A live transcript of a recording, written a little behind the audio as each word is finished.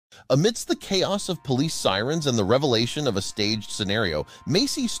Amidst the chaos of police sirens and the revelation of a staged scenario,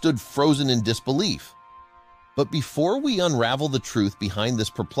 Macy stood frozen in disbelief. But before we unravel the truth behind this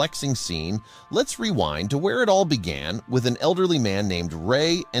perplexing scene, let's rewind to where it all began with an elderly man named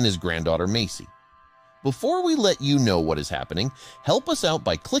Ray and his granddaughter Macy. Before we let you know what is happening, help us out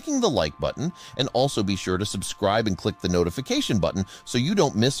by clicking the like button, and also be sure to subscribe and click the notification button so you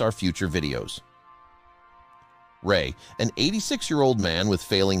don't miss our future videos. Ray, an 86-year-old man with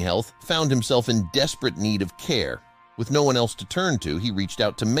failing health, found himself in desperate need of care. With no one else to turn to, he reached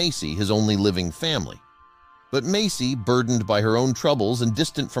out to Macy, his only living family. But Macy, burdened by her own troubles and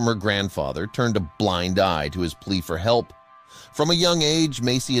distant from her grandfather, turned a blind eye to his plea for help. From a young age,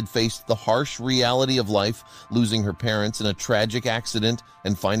 Macy had faced the harsh reality of life, losing her parents in a tragic accident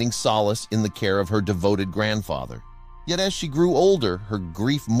and finding solace in the care of her devoted grandfather. Yet as she grew older, her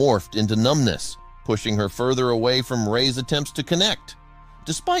grief morphed into numbness, pushing her further away from Ray's attempts to connect.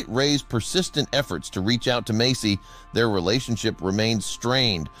 Despite Ray's persistent efforts to reach out to Macy, their relationship remained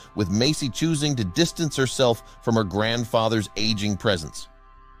strained, with Macy choosing to distance herself from her grandfather's aging presence.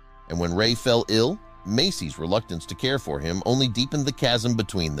 And when Ray fell ill, Macy's reluctance to care for him only deepened the chasm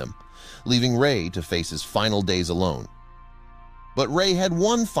between them, leaving Ray to face his final days alone. But Ray had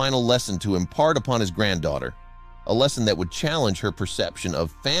one final lesson to impart upon his granddaughter, a lesson that would challenge her perception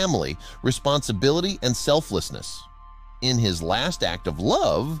of family, responsibility, and selflessness. In his last act of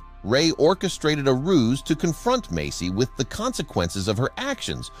love, Ray orchestrated a ruse to confront Macy with the consequences of her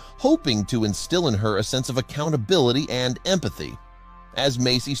actions, hoping to instill in her a sense of accountability and empathy. As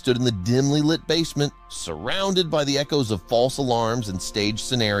Macy stood in the dimly lit basement, surrounded by the echoes of false alarms and staged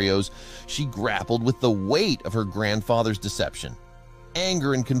scenarios, she grappled with the weight of her grandfather's deception.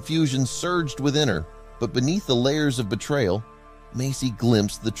 Anger and confusion surged within her, but beneath the layers of betrayal, Macy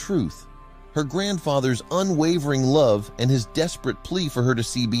glimpsed the truth: her grandfather's unwavering love and his desperate plea for her to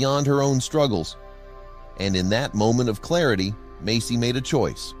see beyond her own struggles. And in that moment of clarity, Macy made a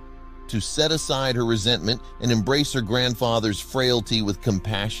choice: to set aside her resentment and embrace her grandfather's frailty with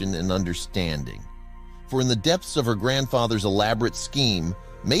compassion and understanding. For in the depths of her grandfather's elaborate scheme,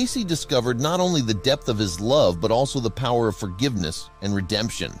 Macy discovered not only the depth of his love, but also the power of forgiveness and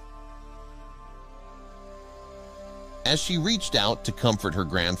redemption. As she reached out to comfort her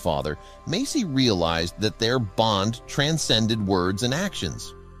grandfather, Macy realized that their bond transcended words and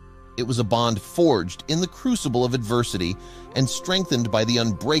actions. It was a bond forged in the crucible of adversity and strengthened by the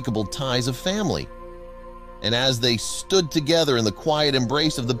unbreakable ties of family. And as they stood together in the quiet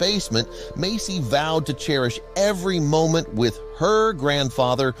embrace of the basement, Macy vowed to cherish every moment with her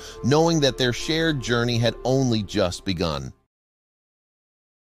grandfather, knowing that their shared journey had only just begun.